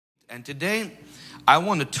And today I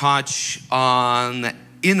want to touch on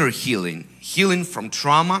inner healing, healing from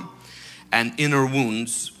trauma and inner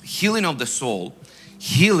wounds, healing of the soul,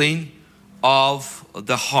 healing of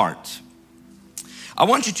the heart. I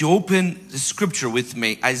want you to open the scripture with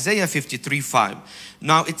me, Isaiah 53:5.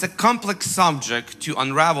 Now it's a complex subject to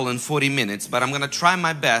unravel in 40 minutes, but I'm going to try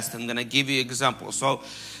my best. I'm going to give you examples. So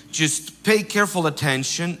just pay careful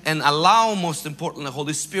attention and allow, most importantly, the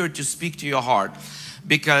Holy Spirit to speak to your heart,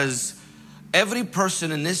 because every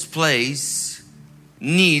person in this place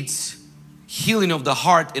needs healing of the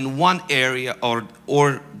heart in one area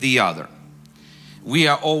or the other. We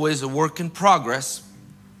are always a work in progress,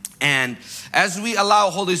 and as we allow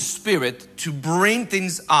Holy Spirit to bring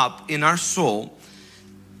things up in our soul,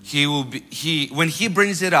 when He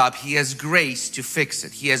brings it up, He has grace to fix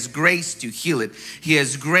it. He has grace to heal it. He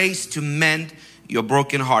has grace to mend your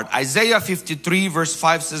broken heart. Isaiah 53 verse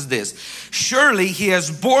 5 says this: surely He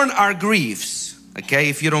has borne our griefs. Okay,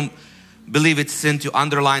 if you don't believe it's sin to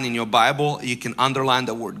underline in your Bible, you can underline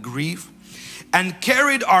the word grief. And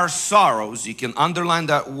carried our sorrows. You can underline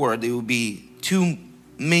that word. There will be two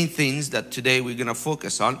main things that today we're going to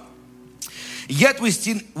focus on. Yet we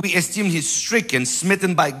esteem Him stricken,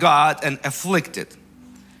 smitten by God, and afflicted.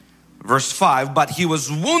 Verse 5, but He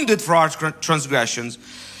was wounded for our transgressions,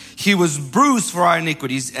 He was bruised for our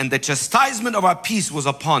iniquities, and the chastisement of our peace was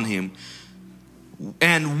upon Him.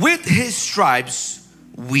 And with His stripes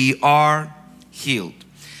we are healed.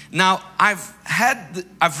 Now I've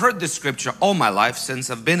heard this scripture all my life since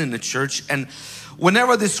I've been in the church, and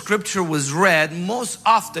whenever this scripture was read, most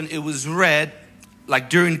often it was read like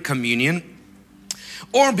during communion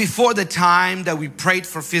or before the time that we prayed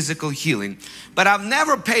for physical healing. But I've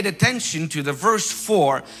never paid attention to the verse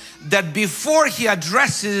 4, that before He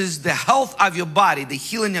addresses the health of your body, the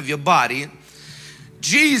healing of your body,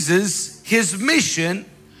 Jesus, His mission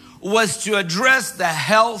was to address the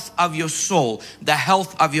health of your soul, the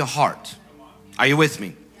health of your heart. Are you with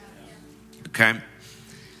me? Okay.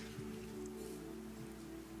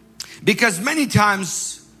 Because many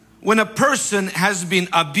times when a person has been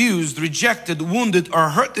abused, rejected, wounded, or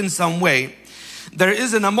hurt in some way, there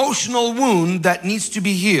is an emotional wound that needs to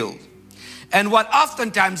be healed. And what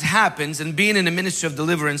oftentimes happens, and being in the ministry of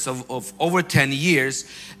deliverance of over 10 years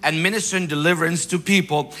and ministering deliverance to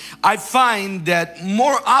people, I find that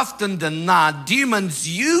more often than not, demons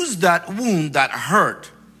use that wound, that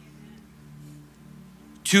hurt,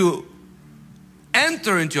 to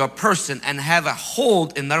enter into a person and have a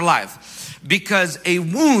hold in their life. Because a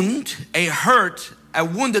wound, a hurt, a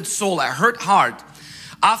wounded soul, a hurt heart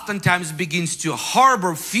oftentimes begins to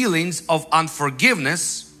harbor feelings of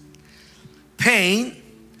unforgiveness, pain,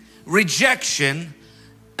 rejection,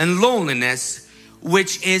 and loneliness,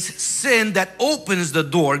 which is sin that opens the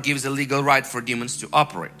door, gives a legal right for demons to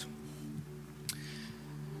operate.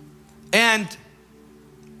 And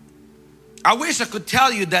I wish I could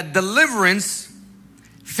tell you that deliverance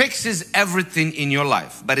fixes everything in your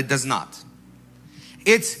life, but it does not.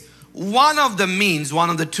 It's one of the means, one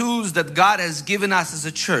of the tools that God has given us as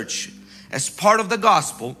a church, as part of the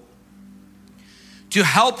gospel, to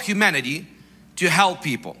help humanity, to help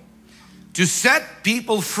people, to set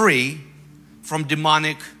people free from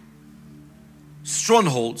demonic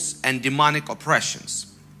strongholds and demonic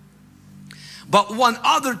oppressions. But one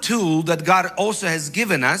other tool that God also has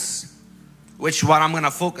given us, which what I'm going to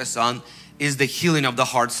focus on, is the healing of the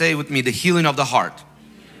heart. Say it with me, the healing of the heart.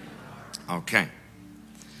 Okay.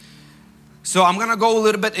 So I'm going to go a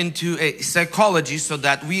little bit into psychology so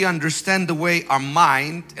that we understand the way our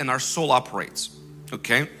mind and our soul operates.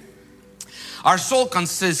 Okay. Our soul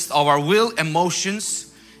consists of our will,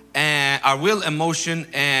 emotions, and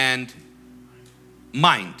and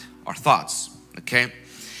mind, our thoughts. Okay.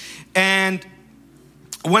 And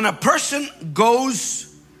when a person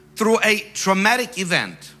goes through a traumatic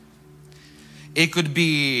event, it could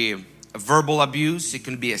be a verbal abuse, it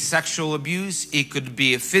could be a sexual abuse, it could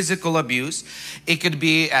be a physical abuse, it could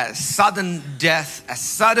be a sudden death, a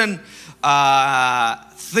sudden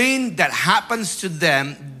thing that happens to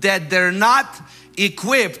them that they're not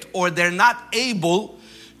equipped or they're not able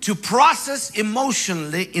to process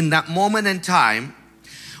emotionally in that moment in time.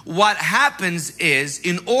 What happens is,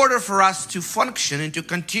 in order for us to function and to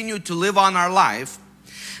continue to live on our life,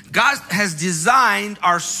 God has designed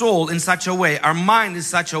our soul in such a way, our mind in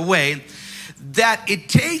such a way, that it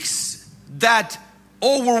takes that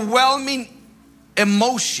overwhelming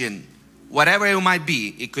emotion, whatever it might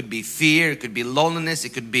be. It could be fear, it could be loneliness, it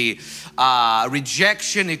could be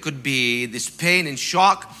rejection, it could be this pain and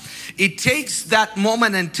shock. It takes that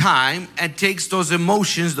moment in time and takes those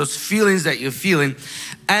emotions, those feelings that you're feeling,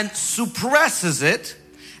 and suppresses it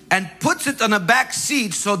and puts it on a back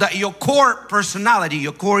seat so that your core personality,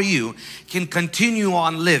 your core you, can continue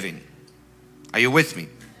on living. Are you with me?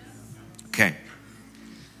 Okay.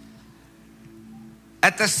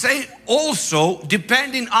 At the same, also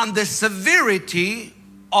depending on the severity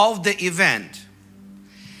of the event.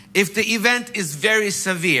 If the event is very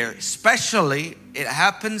severe, especially it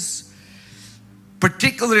happens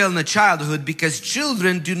particularly in the childhood, because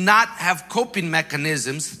children do not have coping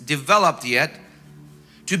mechanisms developed yet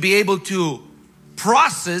to be able to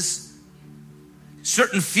process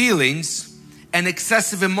certain feelings and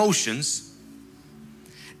excessive emotions.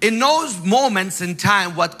 In those moments in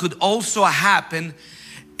time, what could also happen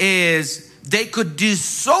is they could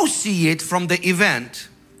dissociate from the event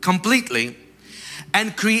completely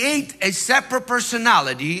and create a separate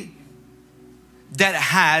personality that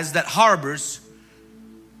harbors,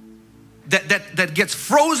 that gets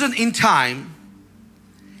frozen in time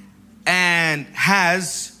and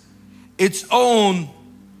has its own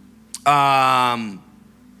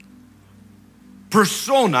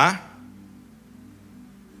persona,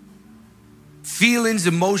 feelings,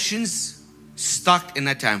 emotions stuck in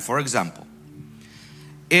that time. For example,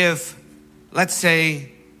 if, let's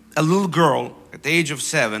say, a little girl at the age of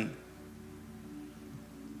 7,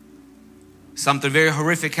 something very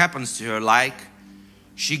horrific happens to her, like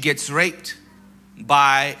she gets raped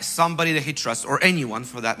by somebody that he trusts, or anyone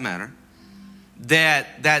for that matter, the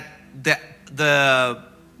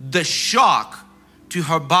shock to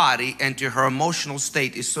her body and to her emotional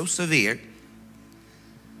state is so severe,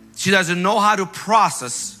 she doesn't know how to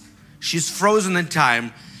process. She's frozen in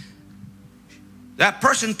time. That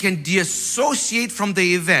person can dissociate from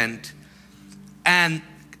the event, and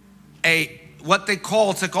what they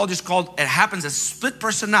call, psychologists call, it happens as split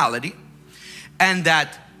personality. And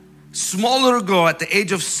that small little girl at the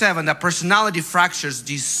age of 7, that personality fractures,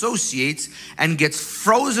 dissociates and gets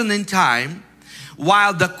frozen in time,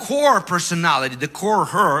 while the core personality, the core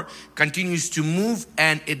her, continues to move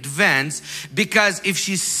and advance. Because if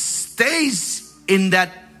she stays in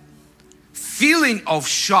that feeling of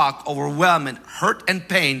shock, overwhelmment, hurt and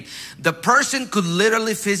pain, the person could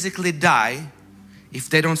literally physically die if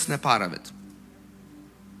they don't snap out of it.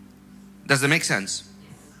 Does that make sense?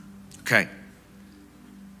 Okay.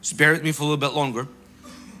 Just bear with me for a little bit longer.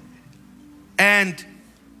 And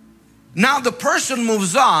now the person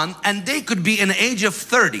moves on, and they could be in the age of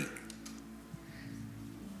 30.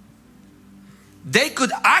 They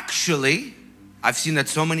could actually, I've seen that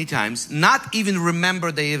so many times, not even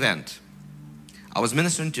remember the event. I was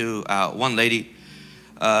ministering to one lady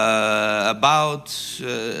about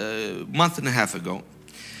a month and a half ago.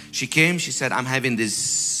 She came, she said, I'm having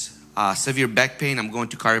this severe back pain. I'm going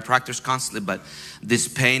to chiropractors constantly, but this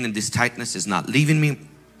pain and this tightness is not leaving me.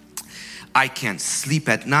 I can't sleep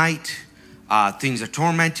at night. Things are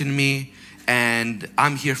tormenting me, and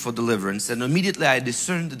I'm here for deliverance. And immediately I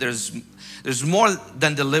discerned that there's more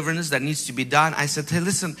than deliverance that needs to be done. I said, hey,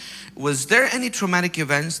 listen, was there any traumatic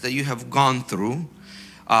events that you have gone through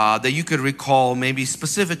that you could recall, maybe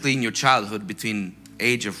specifically in your childhood between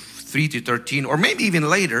age of 3 to 13, or maybe even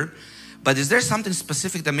later? But is there something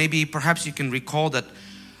specific that maybe perhaps you can recall that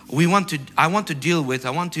I want to deal with?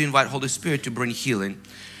 I want to invite Holy Spirit to bring healing.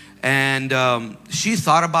 And she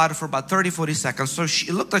thought about it for about 30-40 seconds. So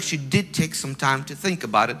it looked like she did take some time to think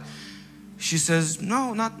about it. She says,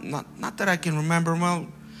 no, not that I can remember. Well,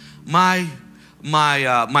 my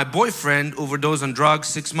boyfriend overdosed on drugs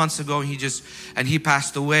 6 months ago. He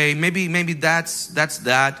passed away. Maybe that's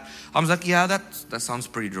that. I was like, yeah, that sounds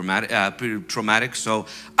pretty dramatic, pretty traumatic. So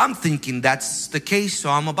I'm thinking that's the case. So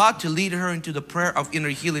I'm about to lead her into the prayer of inner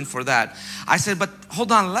healing for that. I said, but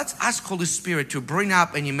hold on, let's ask Holy Spirit to bring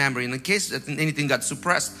up any memory in the case that anything got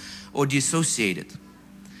suppressed or dissociated.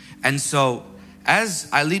 And so as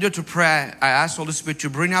I lead her to prayer, I asked Holy Spirit to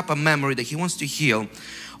bring up a memory that He wants to heal.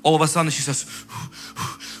 All of a sudden she says,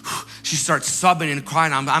 she starts sobbing and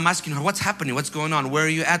crying. I'm asking her, what's happening? What's going on? Where are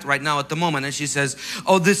you at right now at the moment? And she says,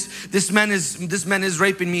 oh, this man is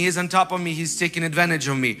raping me. He's on top of me. He's taking advantage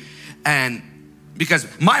of me. And because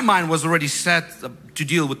my mind was already set to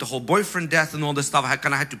deal with the whole boyfriend death and all this stuff, I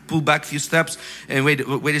kind of had to pull back a few steps and wait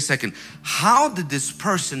a second. How did this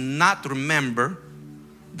person not remember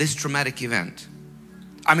this traumatic event?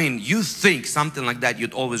 I mean, you think something like that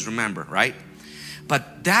you'd always remember, right?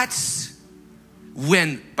 But that's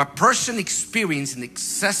when a person experiences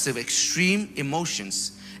excessive, extreme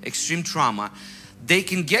emotions, extreme trauma, they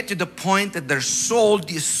can get to the point that their soul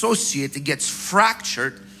dissociates, it gets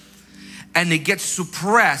fractured, and it gets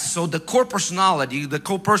suppressed. So the core personality, the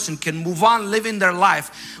core person can move on living their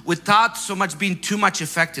life without so much being too much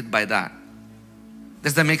affected by that.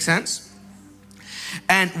 Does that make sense?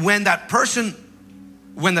 And when that person,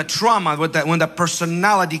 when the trauma, when the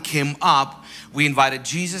personality came up, we invited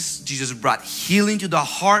Jesus. Jesus brought healing to the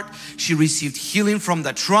heart. She received healing from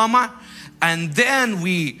the trauma. And then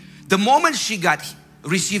the moment she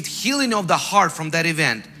received healing of the heart from that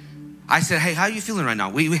event, I said, hey, how are you feeling right now?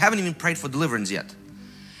 We haven't even prayed for deliverance yet.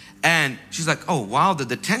 And she's like, oh wow,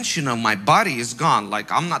 the tension of my body is gone.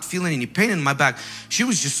 Like, I'm not feeling any pain in my back. She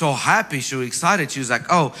was just so happy. She was excited. She was like,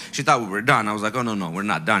 oh, she thought we were done. I was like, oh no, we're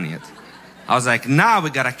not done yet. I was like, now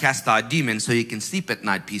we gotta cast out demons so you can sleep at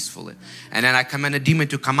night peacefully. And then I commanded a demon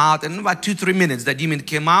to come out. And in about 2-3 minutes, the demon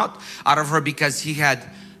came out of her because he had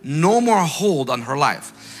no more hold on her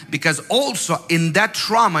life. Because also in that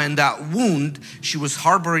trauma, in that wound, she was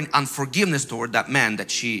harboring unforgiveness toward that man that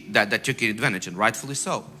took advantage, and rightfully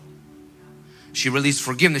so. She released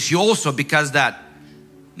forgiveness. She also, because that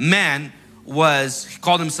man he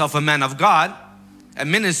called himself a man of God, a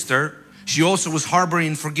minister, she also was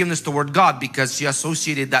harboring forgiveness toward God because she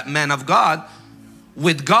associated that man of God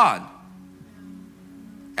with God.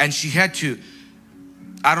 And she had to,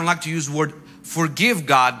 I don't like to use the word forgive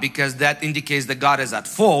God because that indicates that God is at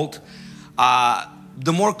fault.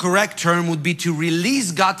 The more correct term would be to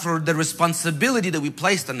release God for the responsibility that we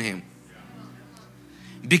placed on Him.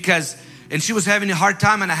 And she was having a hard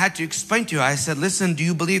time, and I had to explain to her. I said, listen, do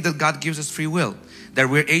you believe that God gives us free will? That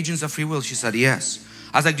we're agents of free will? She said, yes.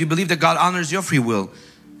 I was like, do you believe that God honors your free will?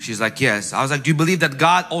 She's like, yes. I was like, do you believe that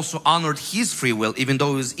God also honored His free will even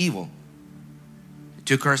though it was evil? It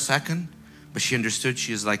took her a second, but she understood.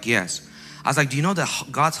 She was like, yes. I was like, do you know that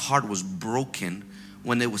God's heart was broken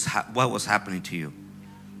when it was what was happening to you?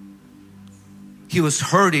 He was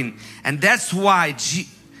hurting, and that's why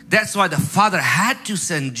the Father had to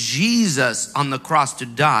send Jesus on the cross to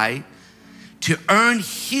die, to earn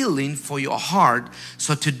healing for your heart,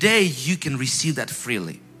 so today you can receive that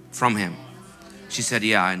freely from Him. She said,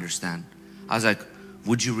 yeah, I understand. I was like,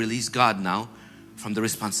 would you release God now from the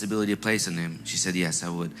responsibility placed on Him? She said, yes, I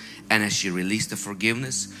would. And as she released the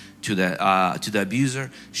forgiveness to the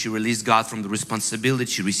abuser, she released God from the responsibility.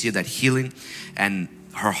 She received that healing, and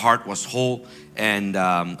her heart was whole. And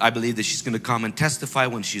I believe that she's going to come and testify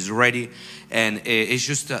when she's ready. And it's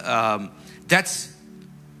just that's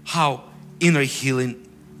how inner healing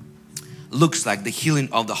looks like. The healing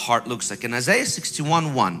of the heart looks like. And Isaiah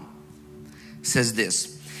 61:1 says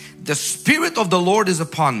this: the Spirit of the Lord is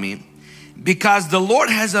upon me, because the Lord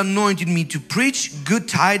has anointed me to preach good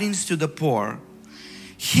tidings to the poor.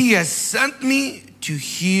 He has sent me to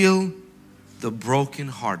heal the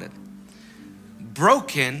brokenhearted.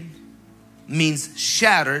 Broken means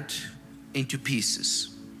shattered into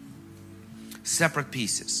pieces, separate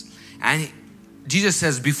pieces. And Jesus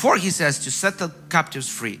says, before He says to set the captives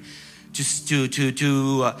free, to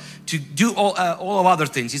do all of other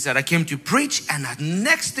things, He said, I came to preach. And the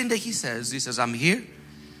next thing that He says, I'm here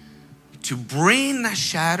to bring the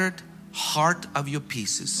shattered heart of your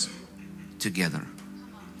pieces together.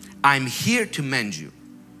 I'm here to mend you.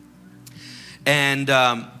 And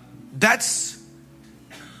that's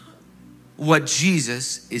what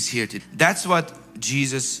Jesus is here to do. That's what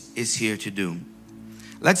Jesus is here to do.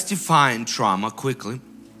 Let's define trauma quickly.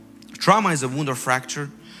 Trauma is a wound or fracture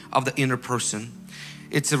of the inner person.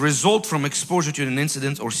 It's a result from exposure to an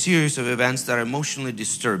incident or series of events that are emotionally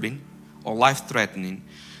disturbing or life-threatening,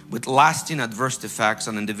 with lasting adverse effects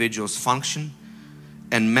on individuals' function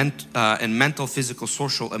and mental, physical,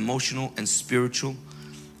 social, emotional, and spiritual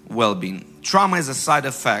well-being. Trauma is a side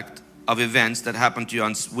effect of events that happen to you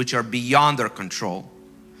which are beyond their control.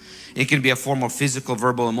 It can be a form of physical,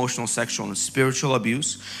 verbal, emotional, sexual, and spiritual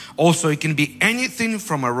abuse. Also, it can be anything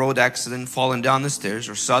from a road accident, falling down the stairs,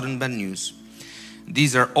 or sudden bad news.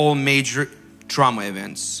 These are all major trauma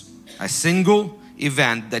events. A single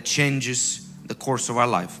event that changes the course of our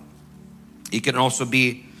life. It can also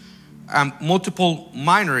be multiple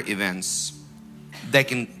minor events that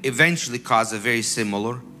can eventually cause a very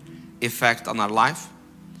similar effect on our life.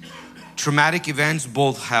 Traumatic events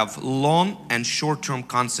both have long and short-term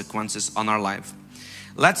consequences on our life.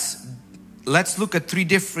 Let's look at 3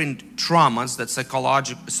 different traumas that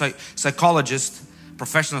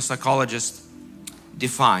professional psychologists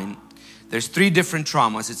define. There's 3 different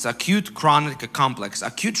traumas. It's acute, chronic, and complex.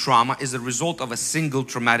 Acute trauma is a result of a single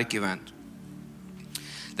traumatic event.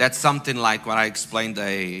 That's something like what I explained.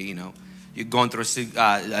 You're going through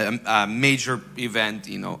a major event.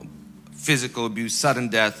 Physical abuse, sudden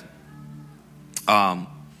death,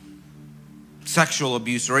 sexual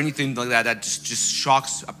abuse, or anything like that just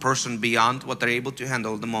shocks a person beyond what they're able to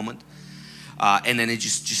handle at the moment, and then it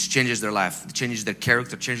just changes their life, it changes their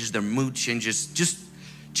character, changes their mood, changes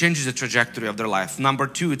the trajectory of their life. Number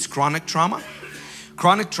 2, it's chronic trauma,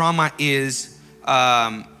 Chronic trauma is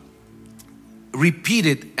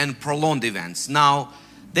repeated and prolonged events. Now,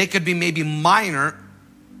 they could be maybe minor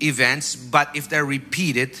events, but if they're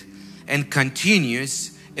repeated and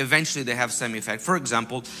continuous, eventually they have some effect. For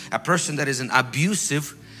example, a person that is in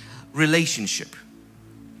abusive relationship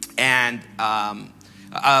and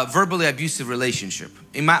a verbally abusive relationship.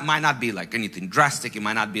 It might not be like anything drastic. It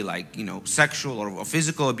might not be like, sexual or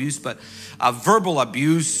physical abuse, but verbal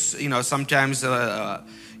abuse, sometimes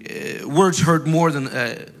words hurt more than,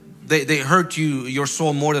 they hurt your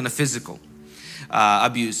soul more than a physical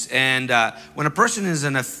abuse. And when a person is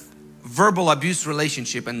in a verbal abuse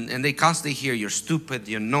relationship and they constantly hear you're stupid,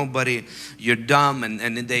 you're nobody, you're dumb,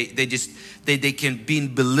 and they can be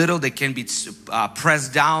belittled, they can be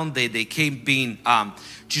pressed down, they can be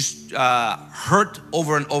hurt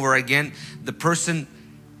over and over again. The person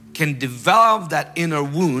can develop that inner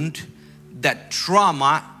wound, that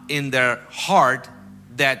trauma in their heart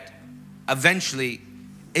that eventually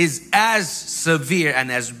is as severe and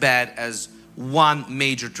as bad as one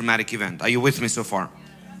major traumatic event. Are you with me so far?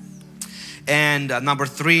 And number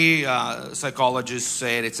 3, psychologists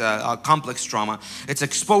say it's a complex trauma. It's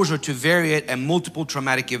exposure to varied and multiple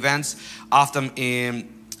traumatic events, often an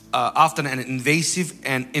invasive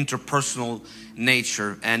and interpersonal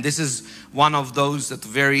nature. And this is one of those that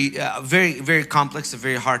very, very complex and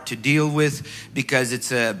very hard to deal with, because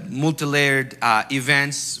it's a multi-layered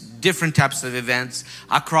events, different types of events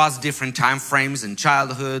across different time frames in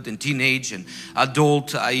childhood and teenage and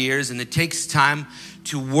adult years, and it takes time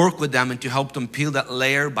to work with them and to help them peel that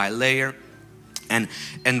layer by layer and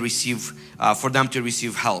receive for them to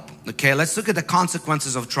receive help. Okay, let's look at the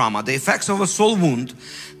consequences of trauma. The effects of a soul wound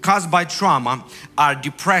caused by trauma are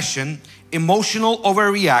depression, emotional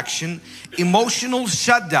overreaction, emotional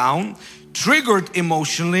shutdown, triggered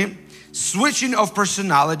emotionally, switching of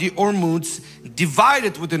personality or moods,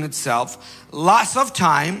 divided within itself, loss of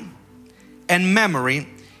time and memory,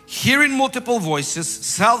 hearing multiple voices,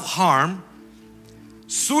 self-harm,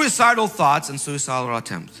 suicidal thoughts, and suicidal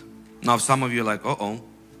attempts. Now some of you are like,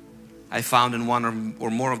 I found in one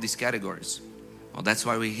or more of these categories. Well, that's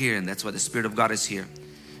why we're here, and that's why the Spirit of God is here,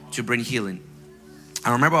 to bring healing.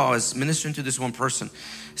 I remember I was ministering to this one person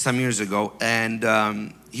some years ago, and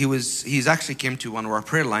he's actually came to one of our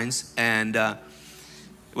prayer lines, and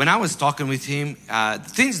when I was talking with him,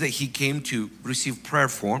 things that he came to receive prayer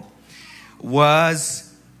for was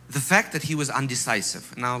the fact that he was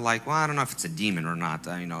undecisive. And I was like, well, I don't know if it's a demon or not.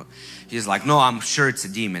 He's like, no, I'm sure it's a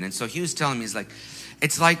demon. And so he was telling me,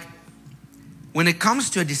 it's like when it comes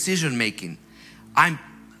to a decision making, I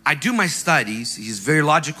do my studies. He's a very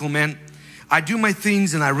logical man. I do my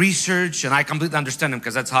things and I research, and I completely understand him,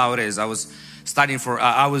 because that's how it is. I was studying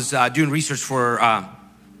I was doing research for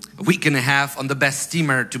a week and a half on the best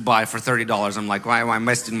steamer to buy for $30. I'm like, why am I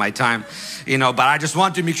wasting my time? But I just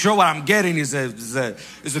want to make sure what I'm getting is a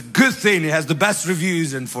good thing. It has the best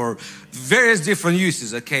reviews and for various different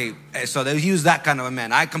uses. Okay, so he was that kind of a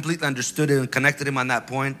man. I completely understood it and connected him on that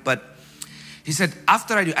point. But he said,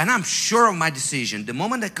 after I do, and I'm sure of my decision, the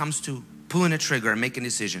moment that comes to pulling a trigger and making a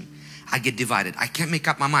decision, I get divided. I can't make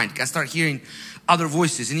up my mind. I start hearing other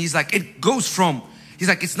voices. And he's like,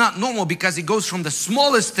 it's not normal, because it goes from the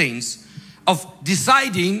smallest things of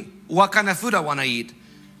deciding what kind of food I want to eat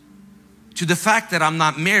to the fact that I'm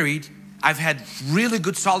not married. I've had really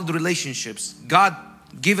good solid relationships,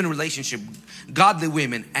 God-given relationship, godly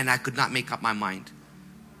women, and I could not make up my mind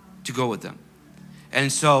to go with them.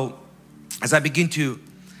 And so as I begin to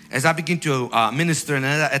minister, and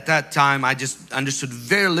at that time I just understood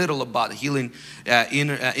very little about healing,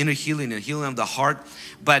 inner healing and healing of the heart,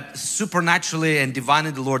 but supernaturally and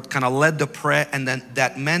divinely the Lord kind of led the prayer, and then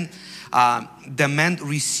the man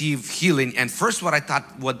received healing. And first what I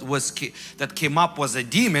thought that came up was a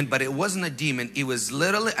demon, but it wasn't a demon. It was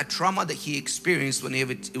literally a trauma that he experienced when he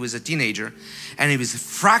was a teenager, and it was a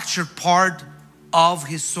fractured part of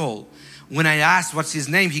his soul. When I asked what's his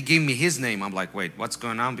name, he gave me his name. I'm like, wait, what's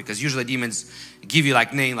going on? Because usually demons give you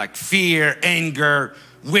like name like fear, anger,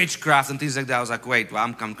 witchcraft and things like that. I was like, wait, well,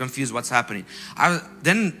 I'm confused. What's happening?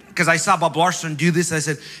 Then, because I saw Bob Larson do this, I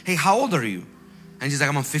said, hey, how old are you? And he's like,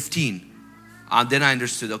 I'm 15. Then I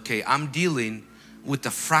understood, okay, I'm dealing with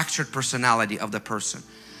the fractured personality of the person.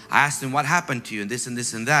 I asked him, what happened to you? And this and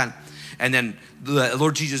this and that. And then the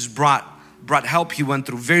Lord Jesus brought help. He went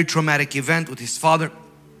through a very traumatic event with his father.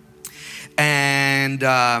 And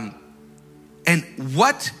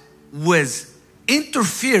what was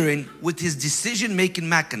interfering with his decision-making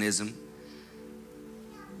mechanism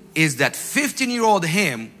is that 15-year-old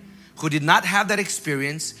him who did not have that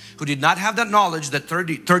experience, who did not have that knowledge that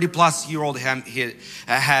 30-plus-year-old him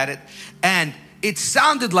had it, and it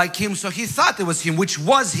sounded like him, so he thought it was him, which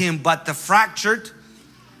was him, but the fractured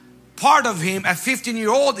part of him, a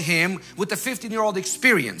 15-year-old him with a 15-year-old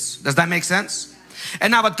experience. Does that make sense?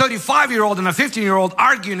 And now a 35-year-old and a 15-year-old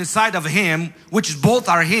arguing inside of him, which both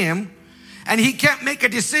are him, and he can't make a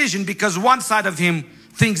decision because one side of him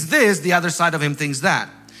thinks this, the other side of him thinks that.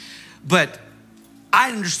 But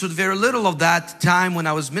I understood very little of that time when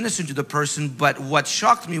I was ministering to the person, but what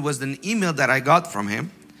shocked me was an email that I got from him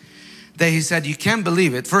that he said, you can't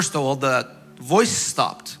believe it. First of all, the voice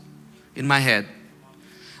stopped in my head.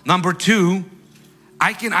 Number two,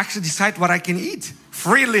 I can actually decide what I can eat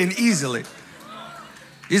freely and easily.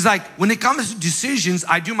 He's like, when it comes to decisions,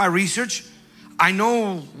 I do my research. I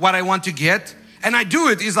know what I want to get and I do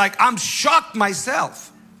it. He's like, I'm shocked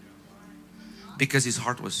myself because his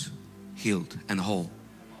heart was healed and whole.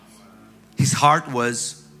 His heart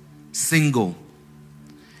was single.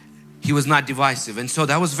 He was not divisive. And so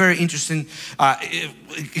that was very interesting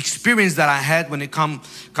experience that I had when it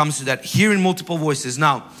comes to that, hearing multiple voices.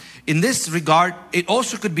 Now, in this regard, it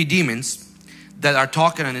also could be demons that are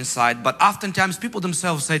talking on inside, but oftentimes people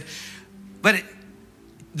themselves said, but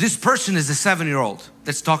this person is a 7-year-old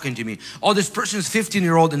that's talking to me. Oh, this person is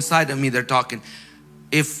 15-year-old inside of me, they're talking.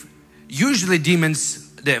 If usually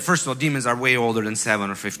demons, first of all, demons are way older than 7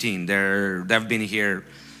 or 15. They've been here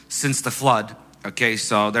since the flood. Okay,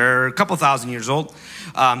 so they're a couple thousand years old.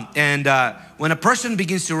 When a person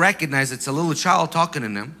begins to recognize it's a little child talking to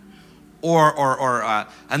them, or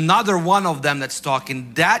another one of them that's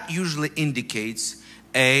talking, that usually indicates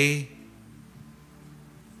a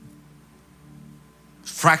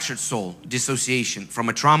fractured soul, dissociation from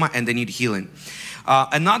a trauma, and they need healing.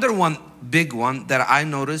 Another one, big one that I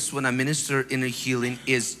notice when I minister in a healing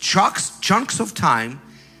is chunks of time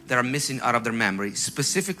that are missing out of their memory,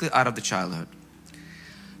 specifically out of the childhood.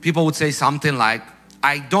 People would say something like,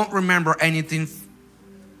 I don't remember anything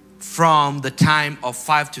from the time of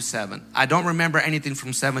 5 to 7. I don't remember anything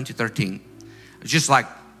from 7 to 13. Just like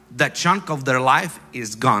that chunk of their life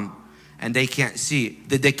is gone and they can't see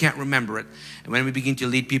it, they can't remember it. And when we begin to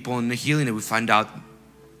lead people in the healing, we find out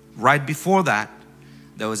right before that,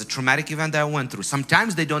 there was a traumatic event that I went through.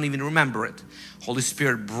 Sometimes they don't even remember it. Holy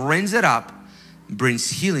Spirit brings it up, brings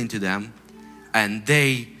healing to them, and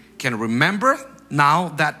they can remember now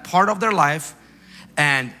that part of their life,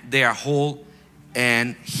 and they are whole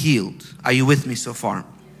and healed. Are you with me so far?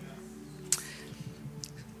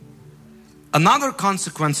 Another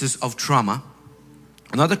consequence of trauma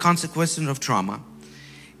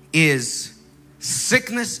is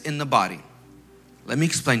sickness in the body. Let me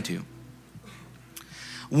explain to you.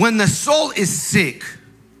 When the soul is sick,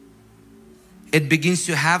 it begins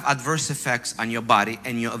to have adverse effects on your body,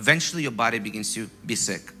 and eventually your body begins to be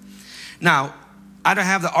sick. Now, I don't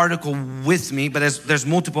have the article with me, but there's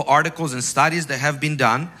multiple articles and studies that have been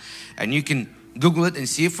done, and you can Google it and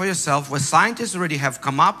see it for yourself, where scientists already have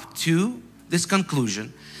come up to this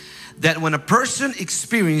conclusion that when a person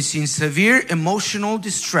experiencing severe emotional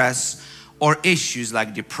distress or issues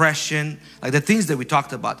like depression, like the things that we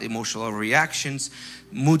talked about, emotional reactions,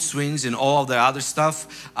 mood swings and all of the other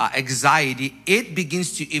stuff, anxiety, it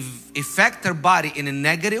begins to affect their body in a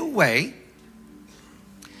negative way.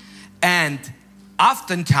 And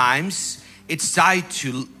oftentimes it's tied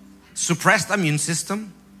to suppressed immune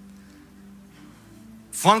system,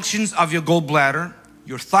 functions of your gallbladder,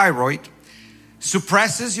 your thyroid,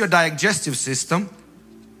 suppresses your digestive system,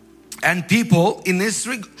 and people in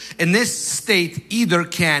this state either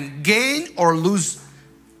can gain or lose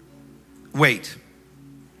weight.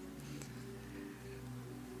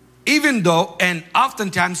 Even though, and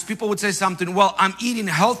oftentimes people would say something, well, I'm eating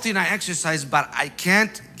healthy and I exercise, but I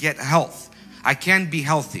can't get health. I can't be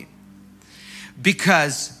healthy.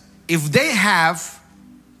 Because if they have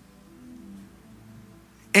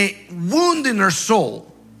a wound in their soul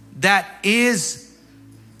that is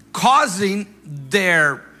causing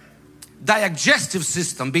their digestive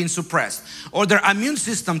system being suppressed, or their immune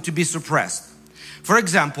system to be suppressed. For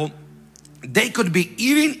example, they could be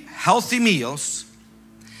eating healthy meals,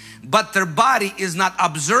 but their body is not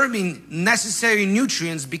absorbing necessary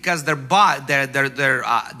nutrients because their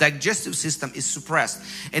digestive system is suppressed,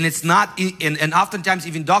 and it's not. And oftentimes,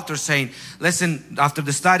 even doctors saying, "Listen, after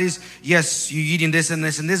the studies, yes, you're eating this and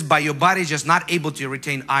this and this, but your body is just not able to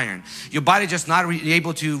retain iron. Your body just not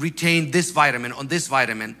able to retain this vitamin or this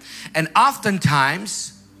vitamin." And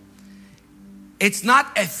oftentimes, it's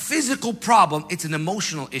not a physical problem; it's an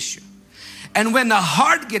emotional issue. And when the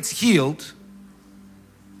heart gets healed,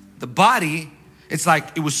 the body, it's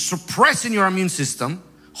like it was suppressing your immune system,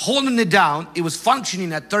 holding it down. It was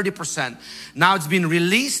functioning at 30%. Now it's been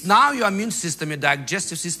released. Now your immune system, your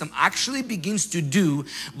digestive system actually begins to do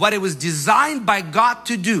what it was designed by God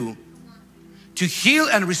to do, to heal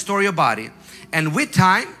and restore your body. And with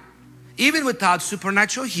time, even without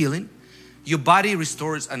supernatural healing, your body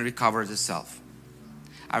restores and recovers itself.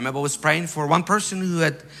 I remember I was praying for one person who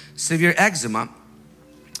had severe eczema.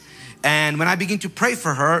 And when I began to pray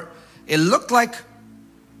for her, it looked like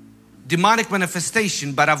demonic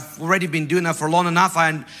manifestation, but I've already been doing that for long enough.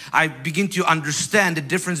 I begin to understand the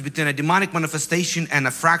difference between a demonic manifestation and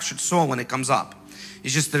a fractured soul when it comes up.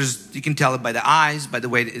 It's just you can tell it by the eyes, by the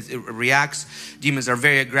way it reacts. Demons are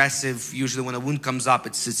very aggressive. Usually when a wound comes up,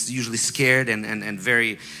 it's usually scared and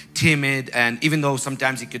very timid. And even though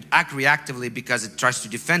sometimes it could act reactively because it tries to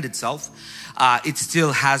defend itself, it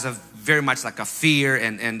still has a very much like a fear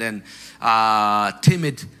and then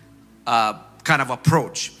timid kind of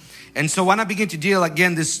approach. And so when I begin to deal,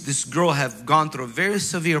 again, this girl have gone through a very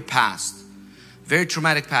severe past, very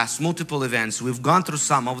traumatic past, multiple events. We've gone through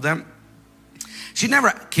some of them. She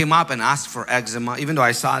never came up and asked for eczema, even though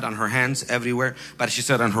I saw it on her hands everywhere, but she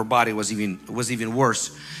said on her body was even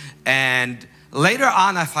worse. And later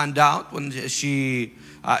on I found out when she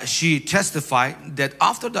testified that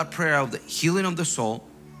after that prayer of the healing of the soul,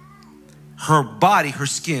 her body, her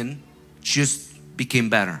skin just became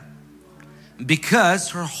better. Because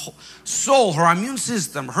her soul, her immune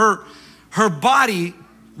system, her body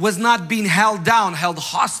was not being held down, held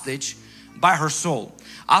hostage by her soul.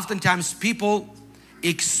 Oftentimes people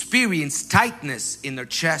experience tightness in their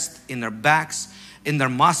chest, in their backs, in their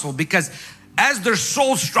muscle, because as their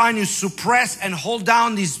soul's trying to suppress and hold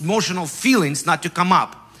down these emotional feelings not to come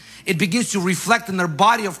up, it begins to reflect in their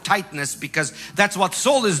body of tightness, because that's what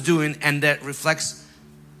soul is doing, and that reflects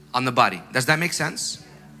on the body. Does that make sense?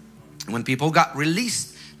 When people got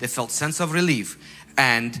released, they felt sense of relief,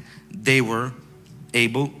 and they were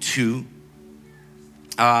able to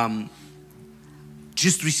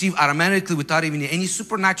just receive automatically, without even any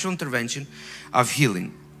supernatural intervention, of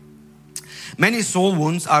healing. Many soul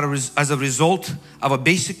wounds are as a result of a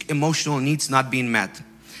basic emotional needs not being met.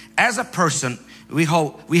 As a person, we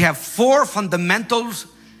have 4 fundamentals,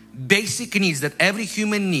 basic needs that every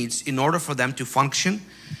human needs in order for them to function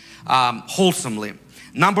wholesomely.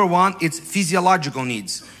 Number 1, it's physiological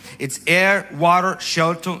needs. It's air, water,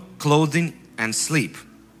 shelter, clothing, and sleep.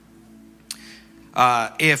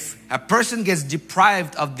 If a person gets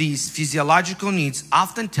deprived of these physiological needs,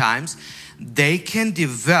 oftentimes they can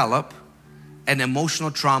develop an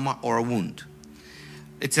emotional trauma or a wound.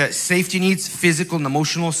 It's a safety needs, physical and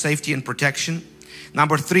emotional safety and protection.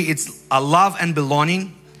 Number 3, it's a love and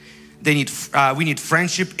belonging. We need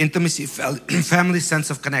friendship, intimacy, family, sense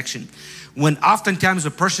of connection. When oftentimes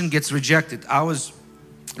a person gets rejected, I was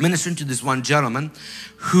ministering to this one gentleman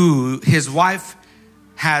who his wife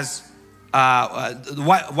was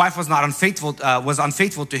unfaithful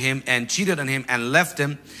to him and cheated on him and left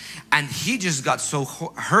him, and he just got so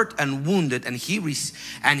hurt and wounded, and he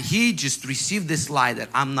just received this lie that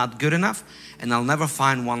I'm not good enough and I'll never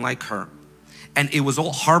find one like her. And it was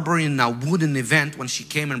all harboring a wooden event when she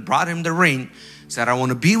came and brought him the ring, said, I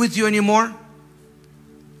want to be with you anymore,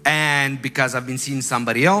 and because I've been seeing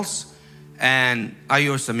somebody else, and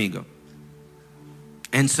adios amigo.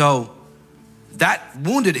 And so that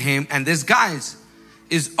wounded him, and this guy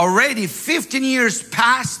is already 15 years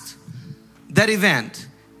past that event,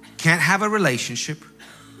 can't have a relationship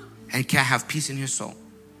and can't have peace in his soul.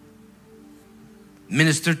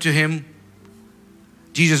 Ministered to him.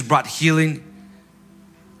 Jesus brought healing,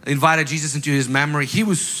 invited Jesus into his memory. He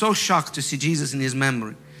was so shocked to see Jesus in his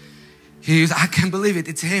memory. He was, I can't believe it,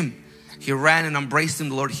 it's him. He ran and embraced him.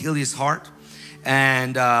 The Lord healed his heart,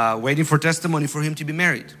 and waiting for testimony for him to be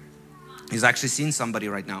married. He's actually seen somebody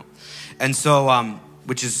right now. And so,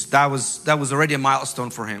 that was already a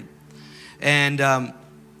milestone for him. And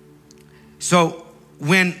so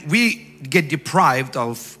when we get deprived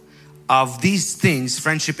of these things,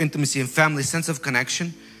 friendship, intimacy, and family, sense of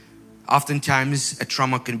connection, oftentimes a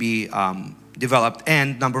trauma can be developed.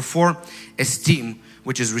 And number 4, esteem,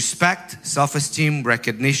 which is respect, self-esteem,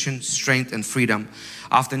 recognition, strength, and freedom.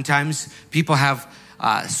 Oftentimes people have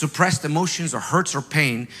suppressed emotions or hurts or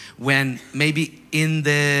pain when maybe in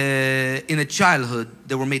a childhood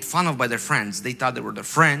they were made fun of by their friends. They thought they were their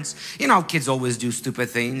friends. You know, kids always do stupid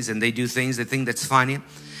things, and they do things they think that's funny.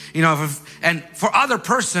 You know, and for other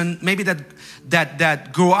person maybe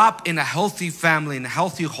that grew up in a healthy family, in a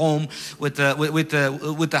healthy home with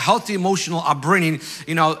a healthy emotional upbringing,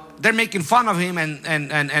 you know, they're making fun of him, and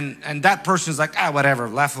that person's like, whatever,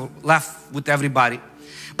 laugh with everybody.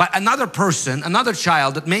 But another person, another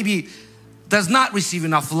child that maybe does not receive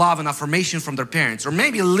enough love and affirmation from their parents, or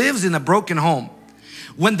maybe lives in a broken home,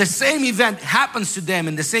 when the same event happens to them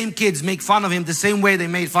and the same kids make fun of him the same way they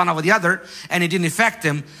made fun of the other and it didn't affect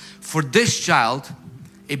him, for this child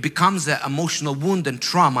it becomes an emotional wound and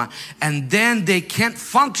trauma, and then they can't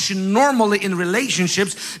function normally in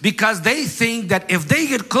relationships because they think that if they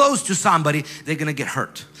get close to somebody, they're gonna get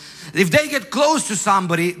hurt. If they get close to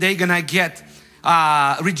somebody, they're gonna get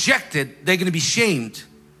rejected, they're gonna be shamed.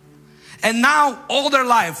 And now all their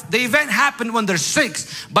life, the event happened when they're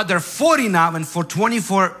 6, but they're 40 now, and for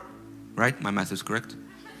 24, right? My math is correct.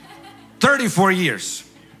 34 years.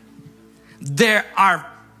 They are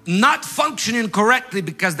not functioning correctly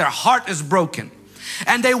because their heart is broken.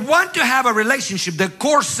 And they want to have a relationship, their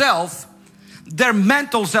core self, their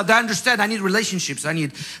mental self. They understand, I need relationships, I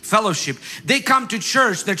need fellowship. They come to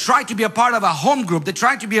church, they try to be a part of a home group, they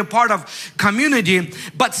try to be a part of community,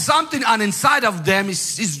 but something on inside of them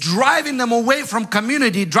is driving them away from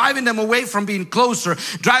community, driving them away from being closer,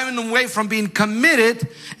 driving them away from being committed,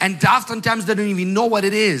 and oftentimes they don't even know what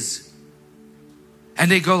it is. And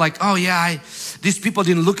they go like, oh yeah, these people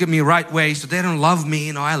didn't look at me right way, so they don't love me.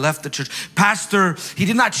 You know, I left the church. Pastor, he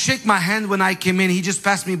did not shake my hand when I came in. He just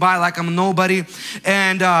passed me by like I'm a nobody.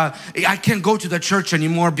 And I can't go to the church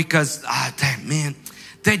anymore because, damn man,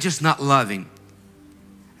 they're just not loving.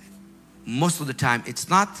 Most of the time, it's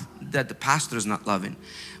not that the pastor is not loving.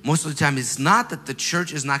 Most of the time, it's not that the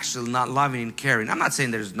church is actually not loving and caring. I'm not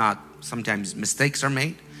saying there's not, sometimes mistakes are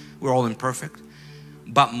made. We're all imperfect.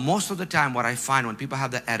 But most of the time what I find when people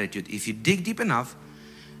have that attitude, if you dig deep enough,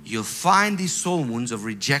 you'll find these soul wounds of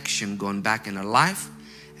rejection going back in their life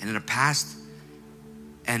and in their past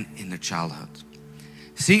and in their childhood.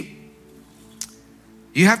 See,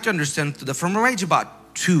 you have to understand that from age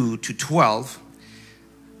about 2 to 12,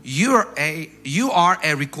 you are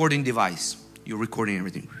a recording device. You're recording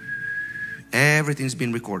everything. Everything's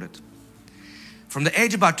being recorded. From the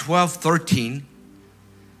age about 12, 13,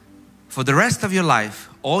 for the rest of your life,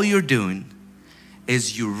 all you're doing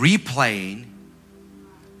is you're replaying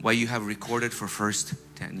what you have recorded for first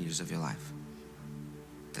 10 years of your life.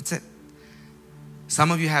 That's it.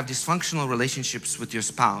 Some of you have dysfunctional relationships with your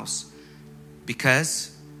spouse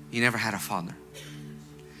because you never had a father.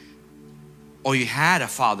 Or you had a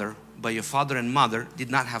father, but your father and mother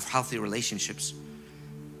did not have healthy relationships.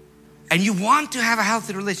 And you want to have a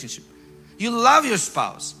healthy relationship. You love your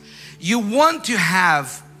spouse. You want to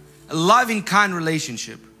have a loving, kind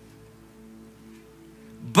relationship.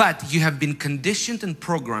 But you have been conditioned and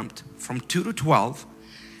programmed from 2 to 12,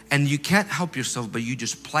 and you can't help yourself, but you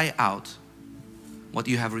just play out what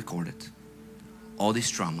you have recorded. All these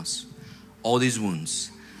traumas, all these wounds,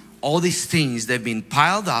 all these things that have been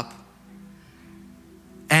piled up,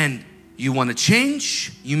 and you want to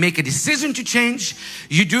change, you make a decision to change,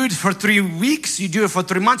 you do it for 3 weeks, you do it for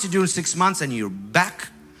 3 months, you do it 6 months, and you're back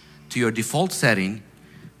to your default setting,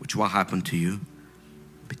 which will happen to you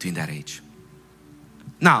between that age.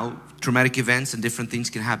 Now, traumatic events and different things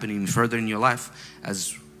can happen even further in your life,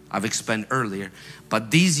 as I've explained earlier. But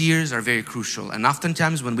these years are very crucial. And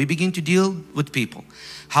oftentimes when we begin to deal with people,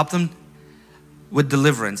 help them with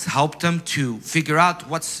deliverance, help them to figure out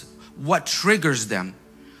what triggers them,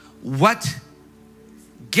 what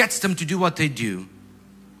gets them to do what they do,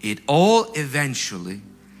 it all eventually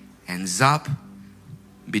ends up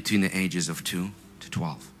between the ages of 2 to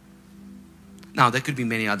 12. Now, there could be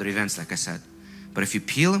many other events, like I said, but if you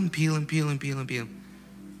peel and peel and peel and peel and peel,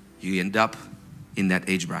 you end up in that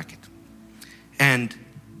age bracket. And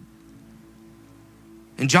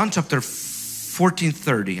in John chapter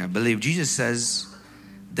 14:30, I believe Jesus says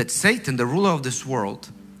that Satan, the ruler of this world,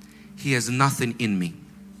 he has nothing in me.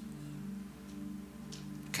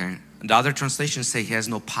 Okay, and the other translations say he has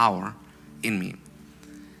no power in me.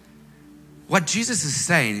 What Jesus is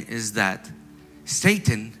saying is that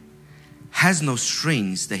Satan has no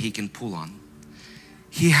strings that he can pull on.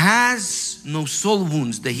 He has no soul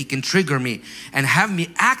wounds that he can trigger me and have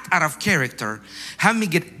me act out of character, have me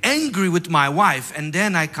get angry with my wife, and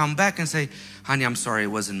then I come back and say, honey, I'm sorry, it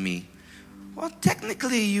wasn't me. Well,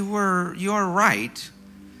 technically you're right.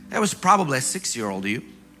 That was probably a 6-year-old you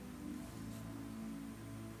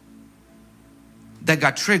that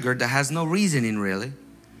got triggered, that has no reasoning really.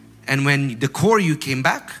 And when the core you came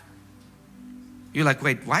back, you're like,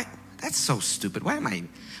 wait, why? That's so stupid. Why am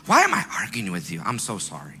I arguing with you? I'm so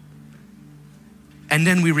sorry. And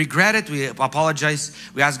then we regret it. We apologize.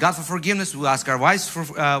 We ask God for forgiveness. We ask our wives for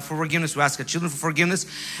forgiveness. We ask our children for forgiveness.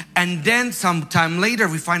 And then sometime later,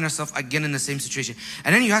 we find ourselves again in the same situation.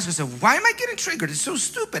 And then you ask yourself, why am I getting triggered? It's so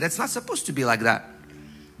stupid. It's not supposed to be like that.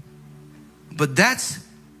 But that's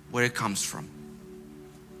where it comes from.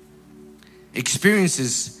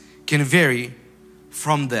 experiences can vary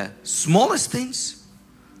from the smallest things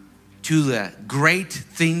to the great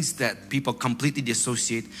things that people completely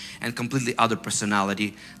dissociate, and completely other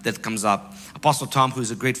personality that comes up. Apostle Tom, who is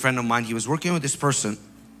a great friend of mine, he was working with this person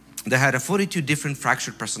that had 42 different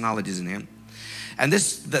fractured personalities in him. And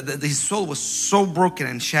his soul was so broken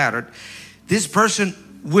and shattered. This person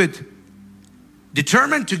would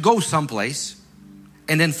determine to go someplace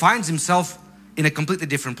and then finds himself in a completely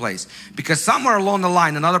different place, because somewhere along the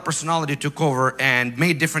line another personality took over and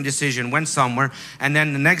made different decision, went somewhere, and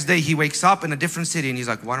then the next day he wakes up in a different city and he's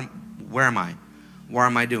like, where am I? What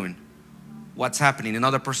am I doing? What's happening?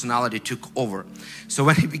 Another personality took over. So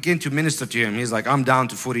when he began to minister to him, he's like, I'm down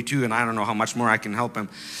to 42 and I don't know how much more I can help him.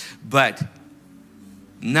 But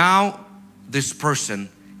now this person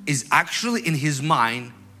is actually in his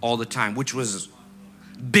mind all the time, which was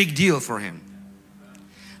a big deal for him.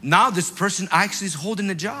 Now this person actually is holding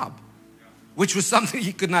a job, which was something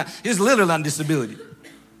he could not. He's literally on disability.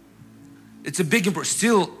 It's a big improvement.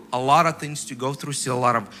 Still a lot of things to go through.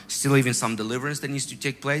 Still even some deliverance that needs to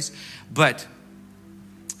take place. But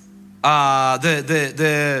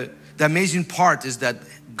the amazing part is that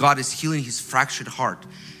God is healing his fractured heart,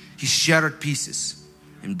 his shattered pieces,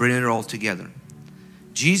 and bringing it all together.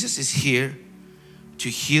 Jesus is here to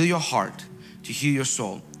heal your heart, to heal your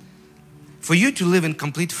soul. For you to live in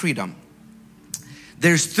complete freedom,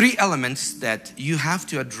 there's 3 elements that you have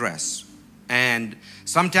to address. And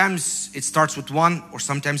sometimes it starts with one, or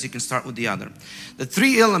sometimes you can start with the other. The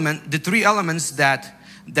three elements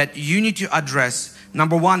that you need to address,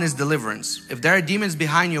 number 1 is deliverance. If there are demons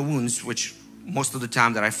behind your wounds, which most of the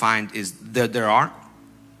time that I find is that there are,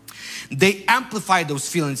 they amplify those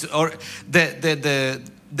feelings, or the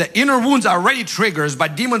inner wounds are already triggers,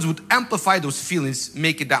 but demons would amplify those feelings,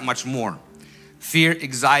 make it that much more. Fear,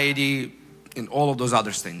 anxiety, and all of those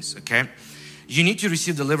other things, okay? You need to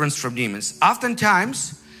receive deliverance from demons.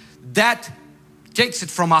 Oftentimes, that takes it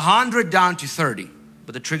from 100 down to 30,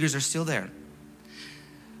 but the triggers are still there.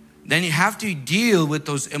 Then you have to deal with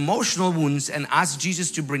those emotional wounds and ask Jesus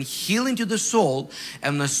to bring healing to the soul,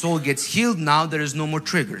 and when the soul gets healed, now there is no more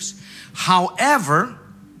triggers. However,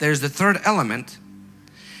 there's the third element,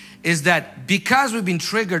 is that because we've been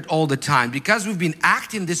triggered all the time, because we've been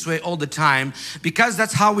acting this way all the time, because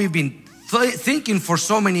that's how we've been thinking for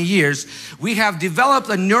so many years, we have developed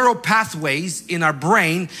a neural pathways in our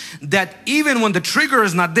brain that even when the trigger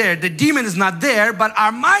is not there, the demon is not there, but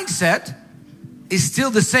our mindset is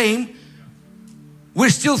still the same. We're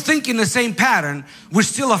still thinking the same pattern. We're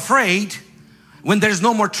still afraid when there's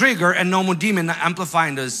no more trigger and no more demon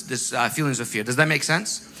amplifying this feelings of fear. Does that make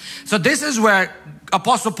sense? So this is where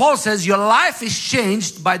Apostle Paul says your life is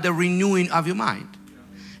changed by the renewing of your mind.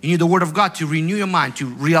 You need the Word of God to renew your mind, to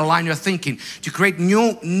realign your thinking, to create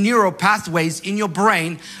new neural pathways in your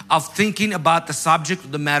brain of thinking about the subject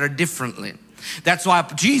of the matter differently. That's why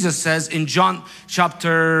Jesus says in John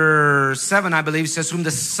chapter 7, I believe, says, whom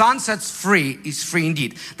the Son sets free is free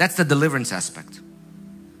indeed. That's the deliverance aspect.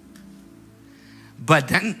 But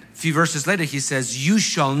then a few verses later he says, you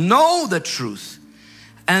shall know the truth,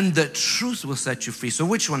 and the truth will set you free. So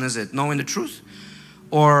which one is it? Knowing the truth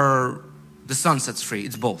or the Son sets free?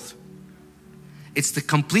 It's both. It's the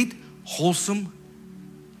complete wholesome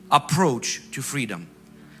approach to freedom.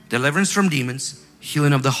 Deliverance from demons,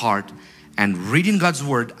 healing of the heart, and reading God's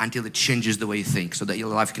Word until it changes the way you think, so that your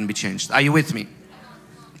life can be changed. Are you with me?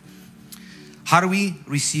 How do we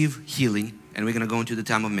receive healing? And we're going to go into the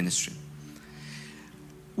time of ministry.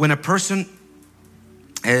 When a person,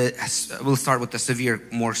 we'll start with a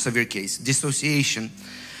more severe case, dissociation.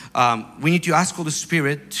 We need to ask Holy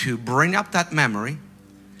Spirit to bring up that memory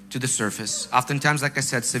to the surface. Oftentimes, like I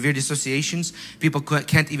said, severe dissociations, people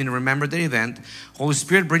can't even remember the event. Holy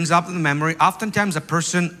Spirit brings up the memory. Oftentimes that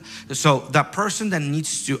person then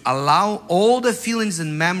needs to allow all the feelings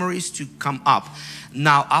and memories to come up.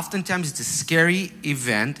 Now, oftentimes it's a scary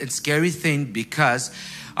event and scary thing, because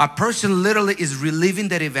a person literally is reliving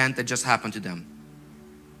that event that just happened to them.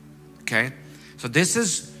 Okay? So this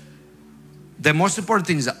is the most important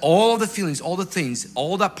thing, is that all the feelings, all the things,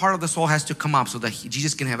 all that part of the soul has to come up so that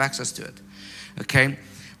Jesus can have access to it. Okay?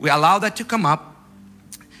 We allow that to come up.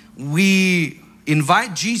 We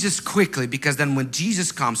invite Jesus quickly, because then when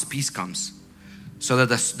Jesus comes, peace comes. So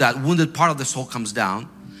that that wounded part of the soul comes down.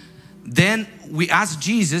 Then we ask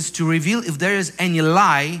Jesus to reveal if there is any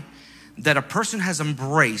lie that a person has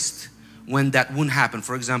embraced when that wound happened.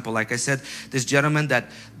 For example, like I said, this gentleman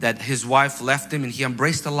that his wife left him, and he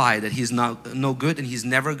embraced a lie that he's no good and he's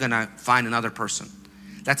never gonna find another person.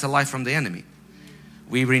 That's a lie from the enemy.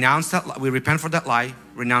 We renounce that, we repent for that lie,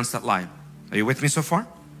 renounce that lie. Are you with me so far?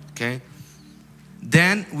 Okay.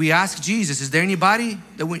 Then we ask Jesus, is there anybody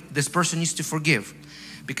that this person needs to forgive?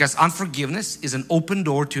 Because unforgiveness is an open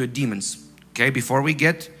door to demons. Okay, before we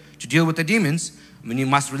get to deal with the demons, you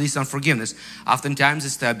must release unforgiveness. Oftentimes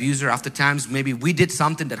it's the abuser. Oftentimes maybe we did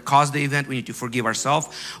something that caused the event. We need to forgive ourselves,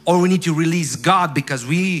 or we need to release God because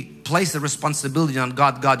we place the responsibility on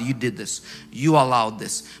God. God, you did this. You allowed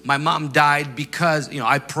this. My mom died because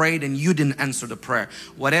I prayed and you didn't answer the prayer.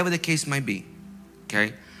 Whatever the case might be.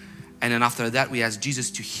 Okay. And then after that, we ask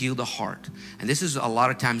Jesus to heal the heart. And this is a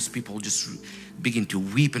lot of times people just begin to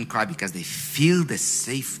weep and cry because they feel the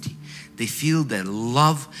safety. They feel the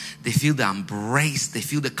love. They feel the embrace. They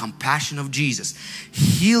feel the compassion of Jesus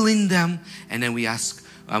healing them. And then we ask,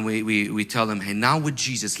 we tell them, hey, now with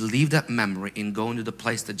Jesus, leave that memory and go into the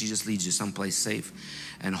place that Jesus leads you, someplace safe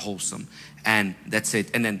and wholesome. And that's it.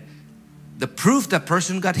 And then the proof that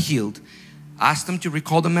person got healed, ask them to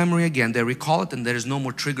recall the memory again. They recall it and there's no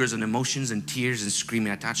more triggers and emotions and tears and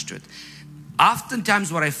screaming attached to it.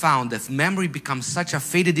 Oftentimes what I found, that memory becomes such a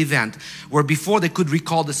faded event where before they could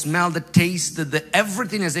recall the smell, the taste, the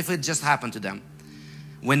everything as if it just happened to them.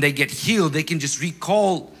 When they get healed, they can just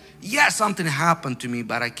recall, yeah, something happened to me,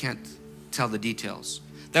 but I can't tell the details.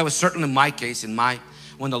 That was certainly my case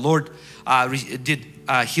when the Lord did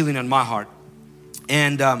healing on my heart.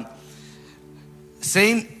 And in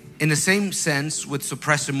the same sense with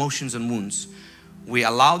suppressed emotions and wounds, we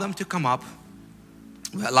allow them to come up.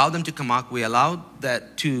 We allow them to come up. We allow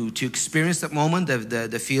that to experience that moment,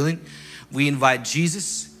 the feeling. We invite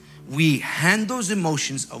Jesus. We hand those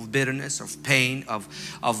emotions of bitterness, of pain, of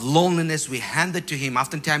loneliness. We hand it to Him.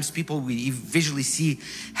 Oftentimes people we visually see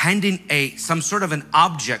handing some sort of an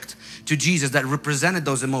object to Jesus that represented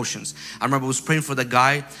those emotions. I remember I was praying for the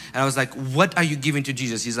guy and I was like, what are you giving to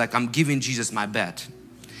Jesus? He's like, I'm giving Jesus my bat.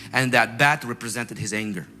 And that bat represented his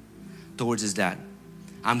anger towards his dad.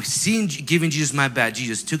 I'm giving Jesus my bat.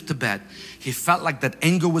 Jesus took the bat. He felt like that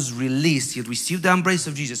anger was released. He received the embrace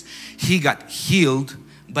of Jesus. He got healed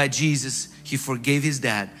by Jesus. He forgave his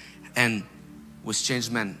dad and was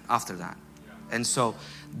changed man after that. And so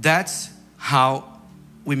that's how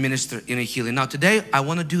we minister inner healing. Now today I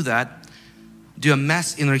want to do a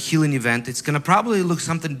mass inner healing event. It's going to probably look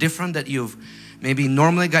something different that you've maybe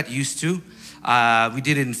normally got used to. We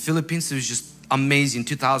did it in Philippines. It was just amazing.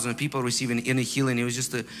 2,000 people receiving inner healing. It was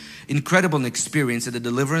just an incredible experience. And the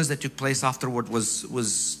deliverance that took place afterward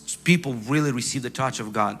was people really received the touch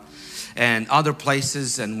of God. And other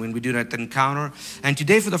places, and when we do that encounter. And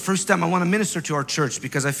today for the first time I want to minister to our church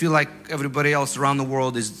because I feel like everybody else around the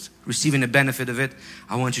world is receiving the benefit of it.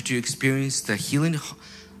 I want you to experience the healing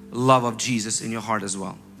love of Jesus in your heart as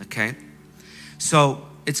well. Okay? So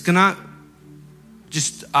it's gonna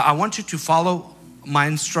I want you to follow my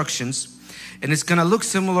instructions. And it's going to look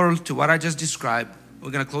similar to what I just described.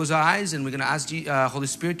 We're going to close our eyes and we're going to ask Holy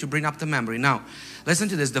Spirit to bring up the memory. Now, listen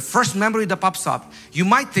to this. The first memory that pops up, you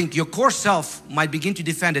might think your core self might begin to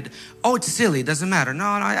defend it. Oh, it's silly. It doesn't matter. No,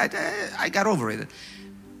 I got over it.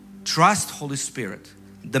 Trust Holy Spirit.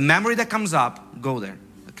 The memory that comes up, go there.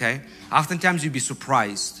 Okay? Oftentimes you'll be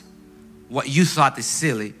surprised what you thought is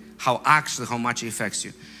silly, how much it affects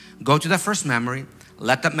you. Go to that first memory.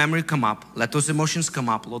 Let that memory come up. Let those emotions come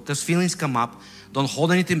up. Let those feelings come up. Don't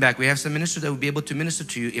hold anything back. We have some ministers that will be able to minister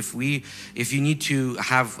to you if you need to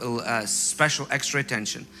have a special extra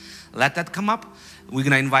attention. Let that come up. We're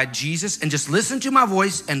going to invite Jesus and just listen to my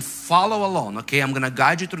voice and follow along. Okay, I'm going to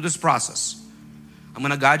guide you through this process.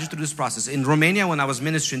 In Romania, when I was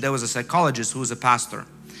ministering, there was a psychologist who was a pastor.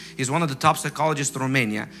 He's one of the top psychologists in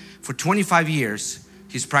Romania. For 25 years,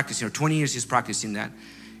 he's practicing, or 20 years he's practicing that.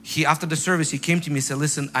 After the service, he came to me and said,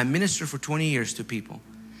 listen, I ministered for 20 years to people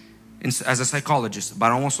as a psychologist,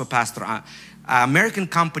 but I'm also a pastor. An American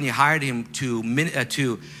company hired him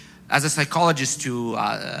as a psychologist to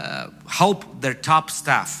help their top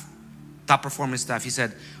performing staff. He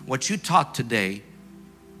said, what you taught today,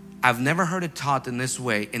 I've never heard it taught in this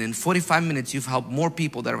way. And in 45 minutes, you've helped more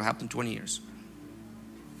people than have helped in 20 years.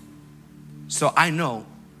 So I know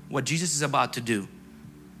what Jesus is about to do.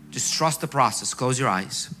 Just trust the process. Close your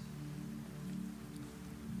eyes.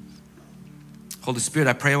 Holy Spirit,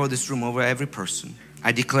 I pray over this room, over every person.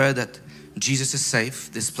 I declare that Jesus is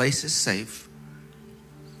safe. This place is safe.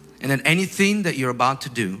 And that anything that you're about to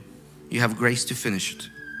do, you have grace to finish it.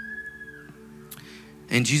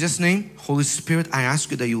 In Jesus' name, Holy Spirit, I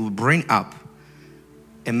ask you that you will bring up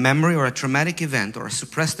a memory or a traumatic event or a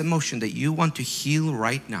suppressed emotion that you want to heal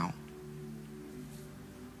right now.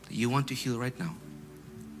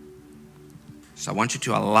 So I want you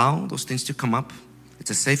to allow those things to come up. It's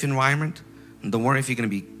a safe environment. And don't worry if you're going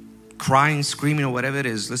to be crying, screaming, or whatever it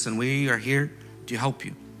is. Listen, we are here to help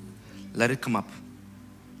you. Let it come up.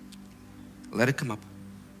 Let it come up.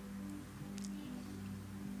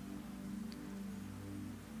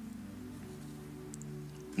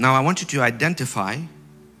 Now I want you to identify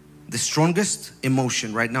the strongest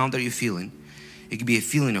emotion right now that you're feeling. It could be a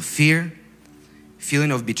feeling of fear,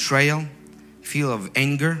 feeling of betrayal, feeling of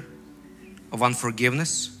anger, of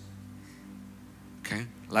unforgiveness. Okay,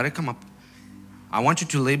 let it come up. I want you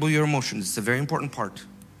to label your emotions. It's a very important part.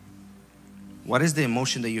 What is the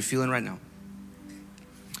emotion that you're feeling right now?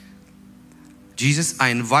 Jesus, I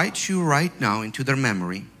invite you right now into their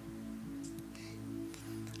memory.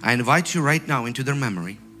 I invite you right now into their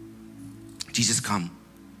memory. Jesus, come.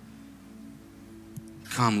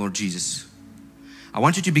 Come, Lord Jesus. I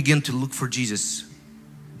want you to begin to look for Jesus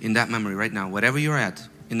in that memory right now. Whatever you're at,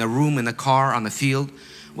 in a room, in a car, on the field,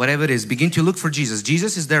 whatever it is, begin to look for Jesus.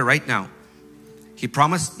 Jesus is there right now. He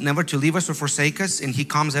promised never to leave us or forsake us, and He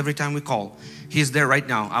comes every time we call. He is there right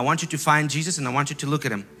now. I want you to find Jesus and I want you to look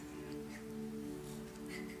at Him.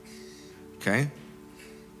 Okay?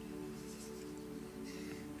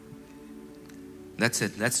 That's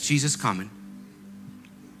it. That's Jesus coming.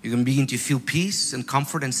 You're going to begin to feel peace and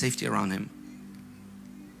comfort and safety around Him.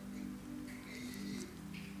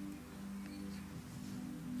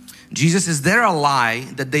 Jesus, is there a lie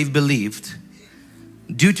that they've believed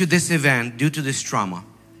due to this event, due to this trauma?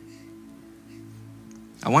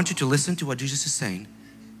 I want you to listen to what Jesus is saying.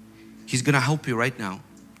 He's going to help you right now.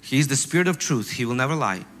 He is the Spirit of truth. He will never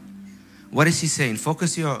lie. What is He saying?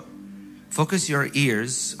 Focus your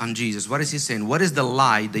ears on Jesus. What is He saying? What is the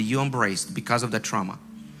lie that you embraced because of that trauma?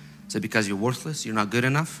 Is it because you're worthless? You're not good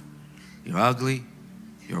enough? You're ugly?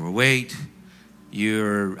 You're overweight?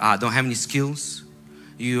 You don't have any skills?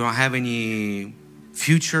 You don't have any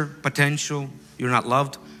future potential? You're not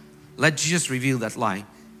loved? Let Jesus reveal that lie.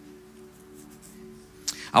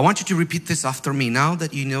 I want you to repeat this after me now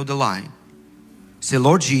that you know the lie. Say,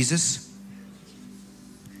 Lord Jesus,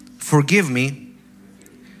 forgive me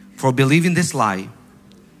for believing this lie.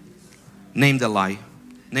 Name the lie.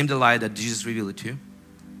 Name the lie that Jesus revealed it to you.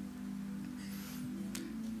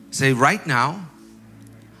 Say, right now,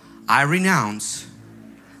 I renounce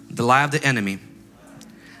the lie of the enemy.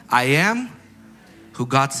 I am who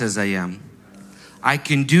God says I am. I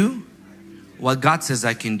can do what God says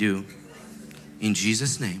I can do. In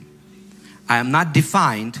Jesus' name. I am not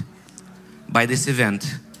defined by this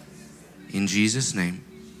event. In Jesus' name.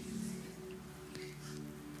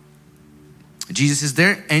 Jesus, is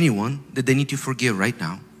there anyone that they need to forgive right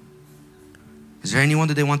now? Is there anyone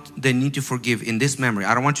that they need to forgive in this memory?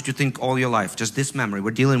 I don't want you to think all your life, just this memory. We're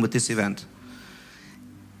dealing with this event.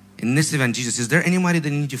 In this event, Jesus, is there anybody that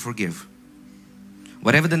you need to forgive?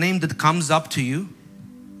 Whatever the name that comes up to you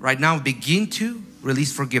right now, begin to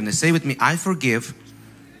release forgiveness. Say with me, I forgive.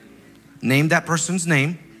 Name that person's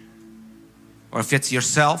name, or if it's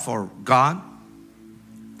yourself or God.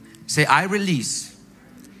 Say, I release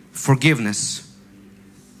forgiveness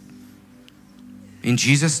in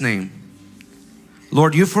Jesus' name.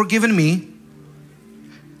 Lord, you've forgiven me,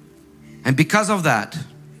 and because of that,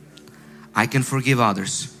 I can forgive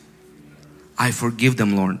others. I forgive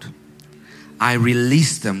them, Lord. I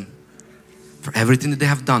release them for everything that they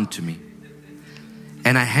have done to me.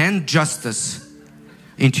 And I hand justice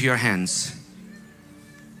into your hands.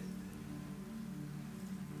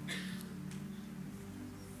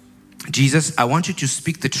 Jesus, I want you to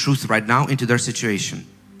speak the truth right now into their situation.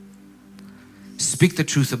 Speak the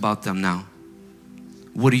truth about them now.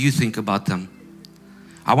 What do you think about them?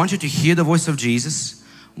 I want you to hear the voice of Jesus.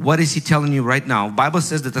 What is He telling you right now? The Bible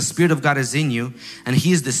says that the Spirit of God is in you and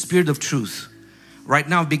He is the Spirit of truth. Right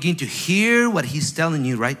now, begin to hear what He's telling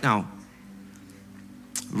you right now.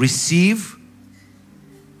 Receive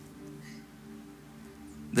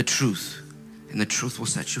the truth, and the truth will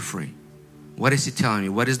set you free. What is He telling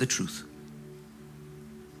you? What is the truth?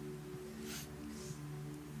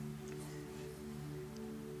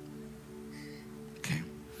 Okay.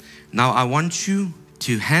 Now I want you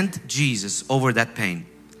to hand Jesus over that pain.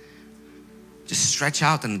 Just stretch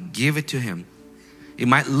out and give it to Him. It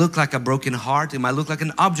might look like a broken heart. It might look like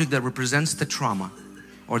an object that represents the trauma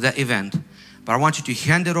or that event. But I want you to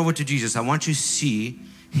hand it over to Jesus. I want you to see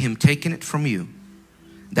Him taking it from you.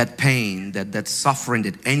 That pain, that suffering,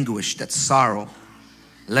 that anguish, that sorrow.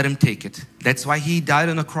 Let Him take it. That's why He died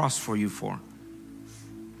on the cross for you for.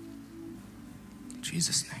 In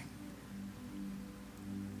Jesus' name.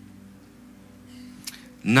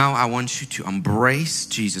 Now I want you to embrace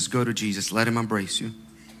Jesus. Go to Jesus. Let Him embrace you.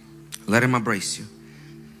 Let Him embrace you.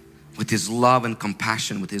 With His love and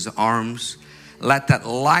compassion, with His arms. Let that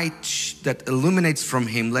light that illuminates from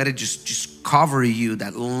Him, let it just cover you,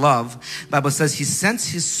 that love. The Bible says He sends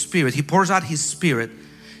His Spirit. He pours out His Spirit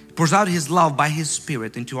pours out His love by His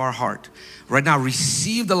Spirit into our heart. Right now,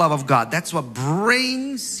 receive the love of God. That's what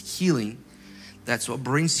brings healing. That's what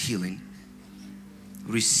brings healing.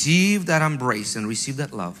 Receive that embrace and receive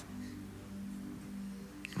that love.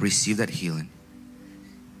 Receive that healing.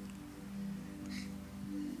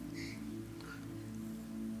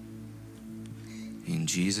 In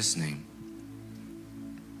Jesus' name.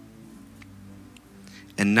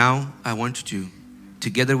 And now I want you to,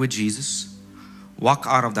 together with Jesus, walk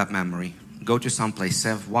out of that memory. Go to someplace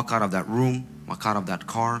safe. Walk out of that room. Walk out of that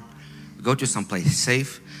car. Go to someplace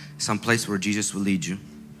safe. Someplace where Jesus will lead you.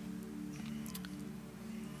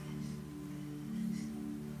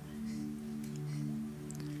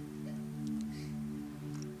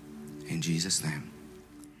 In Jesus' name.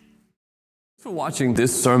 Thanks for watching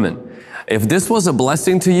this sermon. If this was a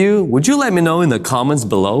blessing to you, would you let me know in the comments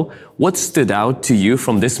below what stood out to you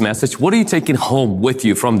from this message? What are you taking home with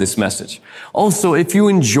you from this message? Also, if you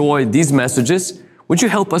enjoyed these messages, would you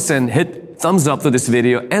help us and hit thumbs up to this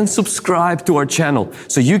video and subscribe to our channel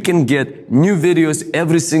so you can get new videos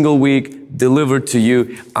every single week delivered to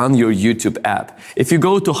you on your YouTube app. If you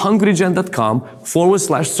go to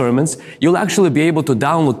HungryGen.com/sermons, you'll actually be able to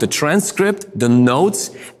download the transcript, the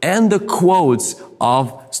notes, and the quotes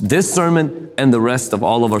of this sermon and the rest of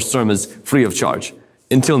all of our sermons free of charge.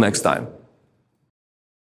 Until next time.